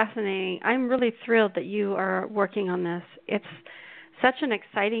so fascinating. I'm really thrilled that you are working on this. It's such an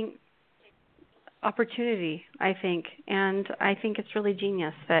exciting opportunity, I think, and I think it's really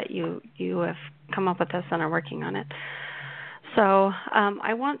genius that you have come up with this and are working on it. So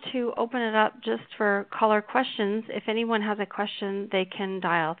I want to open it up just for caller questions. If anyone has a question, they can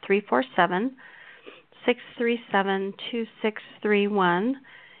dial 347-637-2631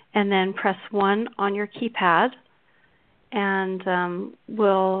 and then press 1 on your keypad. And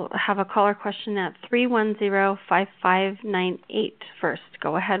we'll have a caller question at 310-5598 first.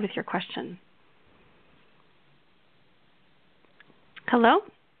 Go ahead with your question. Hello?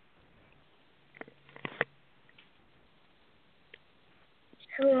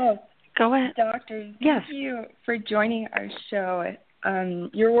 Hello. Go ahead. Doctor, yes. Thank you for joining our show.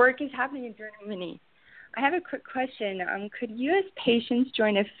 Your work is happening in Germany. I have a quick question. Could U.S. patients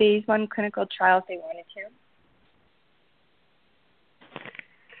join a phase 1 clinical trial if they wanted to?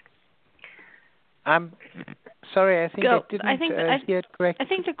 I'm sorry, I think I didn't hear it correctly. I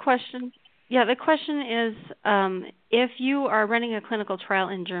think the question is if you are running a clinical trial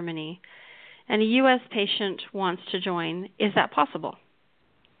in Germany and a U.S. patient wants to join, is that possible?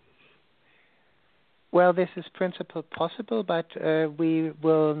 Well, this is principally possible, but we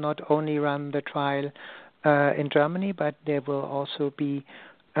will not only run the trial in Germany, but there will also be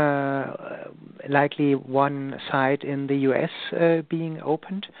likely one site in the U.S. Being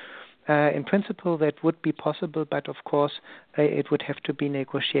opened. In principle, that would be possible, but of course, it would have to be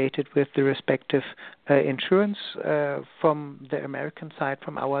negotiated with the respective insurance from the American side.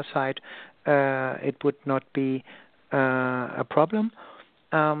 From our side, it would not be a problem.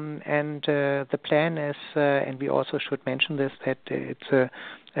 And the plan is, and we also should mention this, that it's an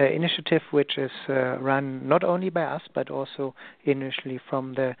initiative which is run not only by us, but also initially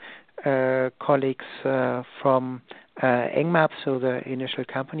from the colleagues from EngMab, so the initial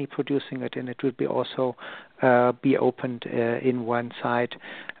company producing it, and it will be also be opened in one site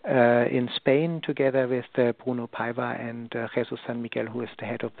in Spain together with Bruno Paiva and Jesus San Miguel, who is the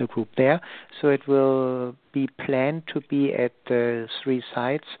head of the group there. So it will be planned to be at 3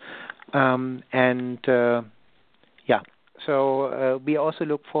 sites, So we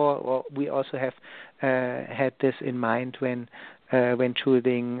also have had this in mind when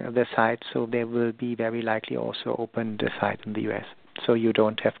choosing the site. So there will be very likely also open the site in the US. So you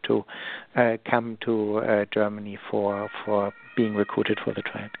don't have to come to Germany for being recruited for the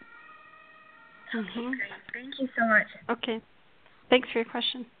trial. Okay, great. Thank you so much. Okay. Thanks for your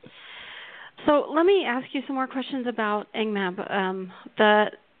question. So let me ask you some more questions about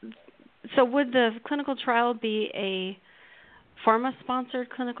EngMab. So would the clinical trial be a pharma-sponsored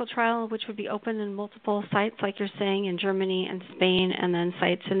clinical trial, which would be open in multiple sites, like you're saying, in Germany and Spain, and then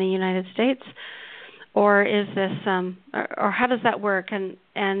sites in the United States? Or is this, or how does that work? And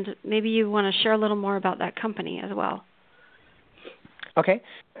maybe you want to share a little more about that company as well. Okay,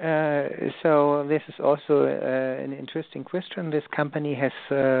 so this is also an interesting question. This company has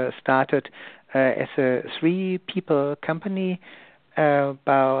started as a 3-people company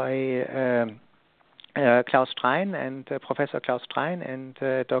by Klaus Strein and Professor Klaus Strein and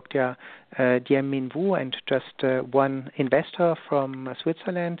Dr. Diem Minh Vu, and just one investor from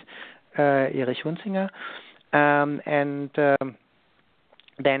Switzerland, Erich Hunzinger,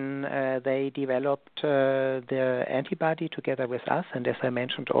 then they developed the antibody together with us, and as I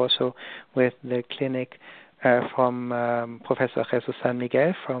mentioned, also with the clinic from Professor Jesus San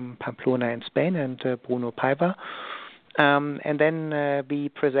Miguel from Pamplona in Spain and Bruno Paiva. And then we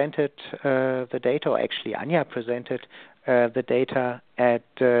presented the data, or actually Anja presented the data at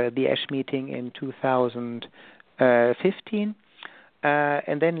the ASH meeting in 2015.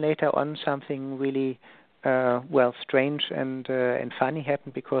 And then later on something really strange and funny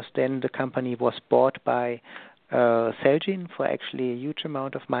happened, because then the company was bought by Celgene for actually a huge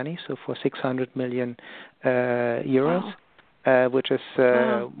amount of money, so for 600 million euros. Wow. Which is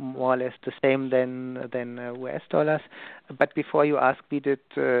more or less the same than US dollars. But before you ask, we did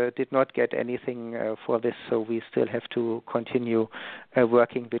not get anything for this, so we still have to continue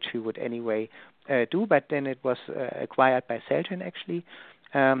working, which we would anyway do. But then it was acquired by Celgene actually,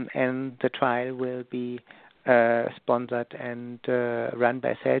 and the trial will be sponsored and run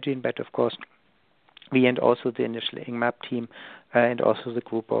by Celgene. But of course, we and also the initial EngMab team and also the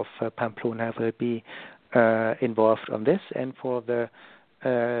group of Pamplona will be involved on this. And for the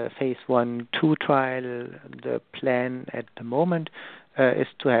phase 1/2 trial, the plan at the moment is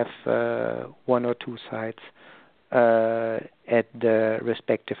to have 1 or 2 sites at the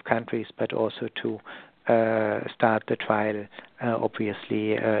respective countries, but also to start the trial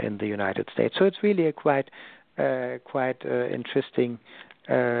obviously in the United States. So it's really a quite interesting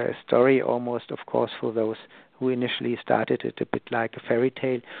story, almost, of course, for those who initially started it, a bit like a fairy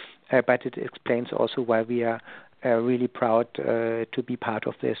tale. But it explains also why we are really proud to be part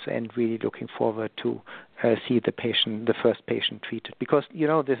of this, and really looking forward to see the first patient treated. Because,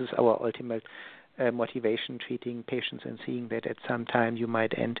 this is our ultimate motivation, treating patients and seeing that at some time you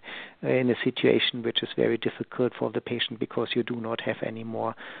might end in a situation which is very difficult for the patient because you do not have any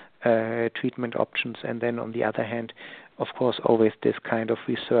more treatment options. And then on the other hand, of course, always this kind of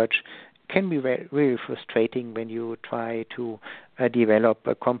research can be really frustrating when you try to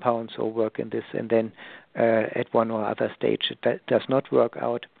develop compounds or work in this, and then at one or other stage it does not work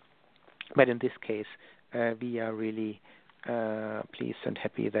out. But in this case, we are really pleased and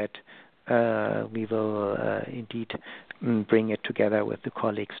happy that we will indeed bring it together with the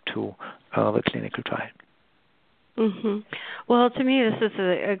colleagues to the clinical trial. Well, to me, this is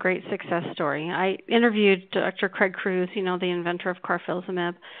a great success story. I interviewed Dr. Craig Cruz, the inventor of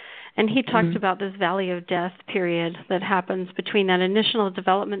carfilzomib, and he talked about this valley of death period that happens between that initial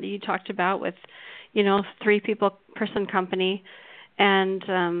development that you talked about with, 3-person company. And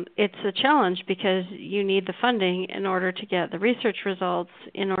it's a challenge because you need the funding in order to get the research results,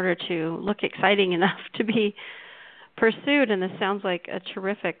 in order to look exciting enough to be pursued. And this sounds like a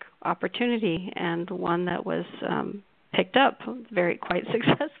terrific opportunity and one that was picked up quite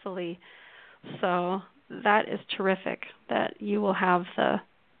successfully. So that is terrific that you will have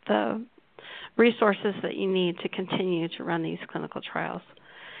the resources that you need to continue to run these clinical trials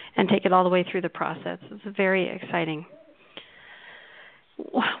and take it all the way through the process. It's very exciting.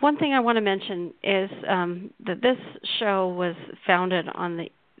 One thing I want to mention is that this show was founded on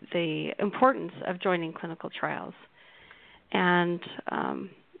the importance of joining clinical trials. And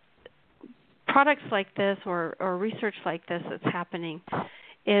products like this or research like this that's happening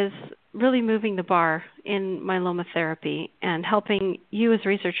is really moving the bar in myeloma therapy and helping you as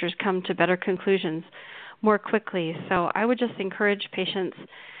researchers come to better conclusions more quickly. So I would just encourage patients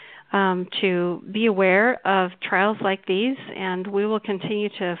to be aware of trials like these, and we will continue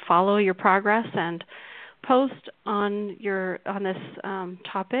to follow your progress and post on this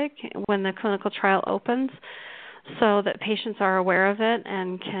topic when the clinical trial opens, so that patients are aware of it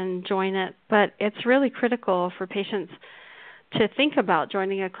and can join it. But it's really critical for patients to think about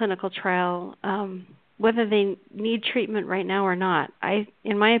joining a clinical trial, whether they need treatment right now or not.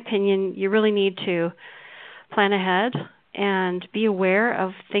 In my opinion, you really need to plan ahead and be aware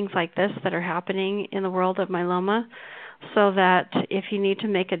of things like this that are happening in the world of myeloma, so that if you need to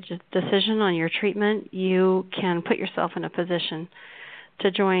make a decision on your treatment, you can put yourself in a position to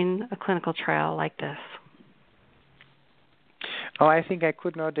join a clinical trial like this. Oh, I think I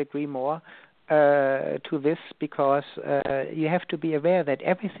could not agree more to this, because you have to be aware that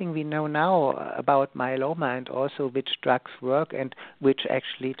everything we know now about myeloma and also which drugs work and which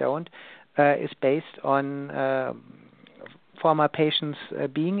actually don't is based on former patients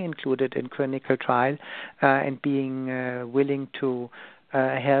being included in clinical trial and being willing to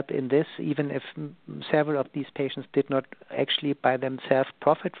help in this, even if several of these patients did not actually by themselves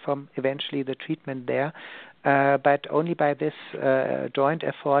profit from eventually the treatment there. But only by this joint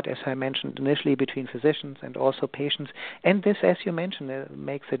effort, as I mentioned initially, between physicians and also patients. And this, as you mentioned,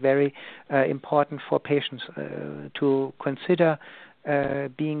 makes it very important for patients to consider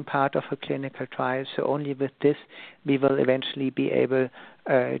being part of a clinical trial. So only with this we will eventually be able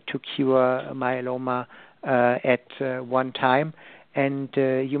to cure myeloma at one time. And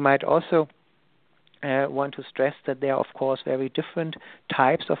you might also want to stress that there are, of course, very different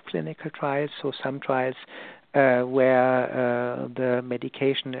types of clinical trials. So some trials where the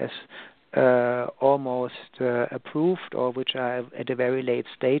medication is almost approved, or which are at a very late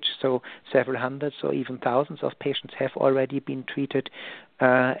stage, so several hundreds or even thousands of patients have already been treated,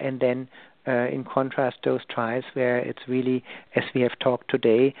 and then in contrast those trials where it's really, as we have talked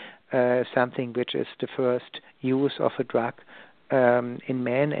today, something which is the first use of a drug in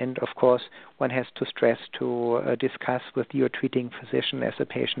men. And of course one has to stress to discuss with your treating physician as a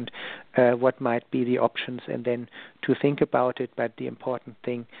patient what might be the options, and then to think about it. But the important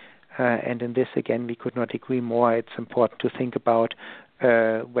thing, and in this again we could not agree more, it's important to think about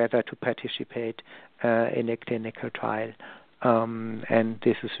whether to participate in a clinical trial. And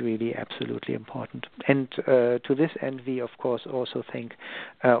this is really absolutely important. And to this end, we of course also thank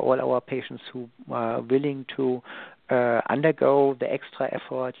all our patients who are willing to undergo the extra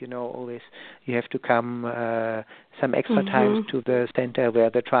effort. Always you have to come some extra times to the center where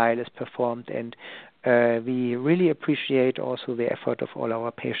the trial is performed, and we really appreciate also the effort of all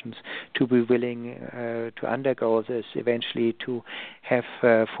our patients to be willing to undergo this, eventually to have,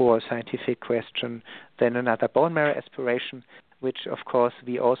 for a scientific question, then another bone marrow aspiration, which of course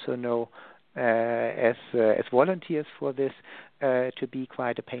we also know as volunteers for this to be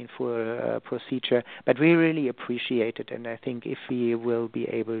quite a painful procedure. But we really appreciate it, and I think if we will be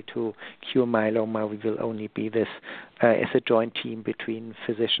able to cure myeloma, we will only be this as a joint team between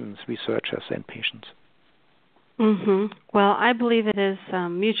physicians, researchers, and patients. Well, I believe it is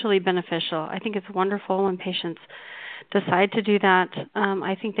mutually beneficial. I think it's wonderful when patients decide to do that.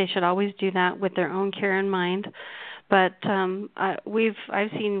 I think they should always do that with their own care in mind. But I've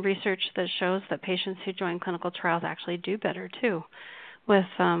seen research that shows that patients who join clinical trials actually do better too, with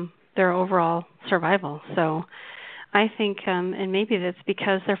their overall survival. So I think, and maybe that's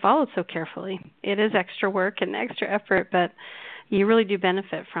because they're followed so carefully. It is extra work and extra effort, but you really do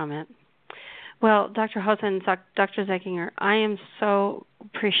benefit from it. Well, Dr. Hose and Dr. Seckinger, I am so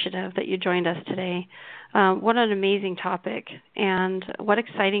appreciative that you joined us today. What an amazing topic, and what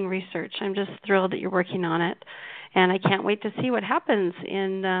exciting research. I'm just thrilled that you're working on it, and I can't wait to see what happens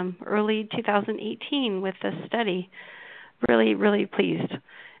in early 2018 with this study. Really, really pleased,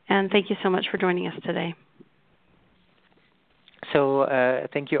 and thank you so much for joining us today. So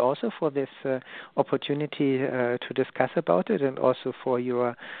thank you also for this opportunity to discuss about it, and also for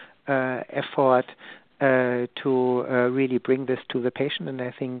your effort to really bring this to the patient. And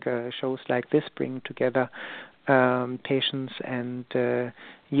I think shows like this bring together patients and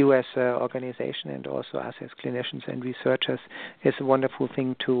you as an organization, and also us as clinicians and researchers, is a wonderful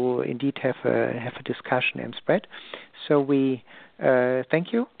thing to indeed have a discussion and spread. So we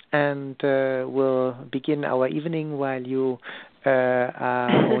thank you, and we'll begin our evening while you are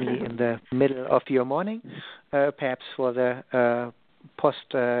only in the middle of your morning, perhaps for the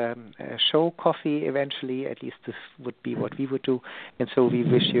post-show coffee eventually. At least this would be what we would do. And so we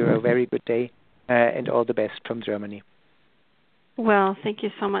wish you a very good day and all the best from Germany. Well, thank you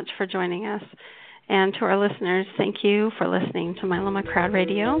so much for joining us. And to our listeners, thank you for listening to Myeloma Crowd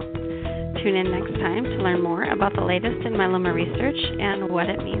Radio. Tune in next time to learn more about the latest in myeloma research and what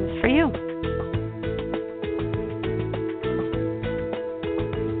it means for you.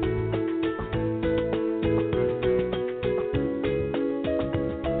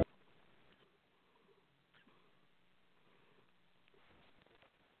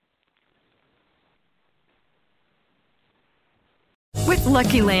 With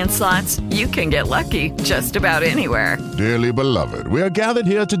Lucky Land Slots, you can get lucky just about anywhere. Dearly beloved, we are gathered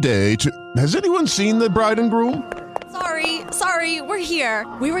here today to... Has anyone seen the bride and groom? Sorry, we're here.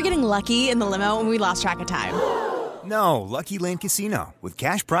 We were getting lucky in the limo and we lost track of time. No, Lucky Land Casino, with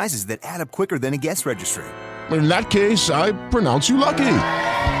cash prizes that add up quicker than a guest registry. In that case, I pronounce you lucky.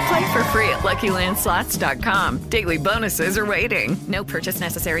 Play for free at LuckyLandSlots.com. Daily bonuses are waiting. No purchase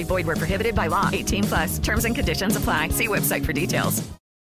necessary. Void where prohibited by law. 18+. Terms and conditions apply. See website for details.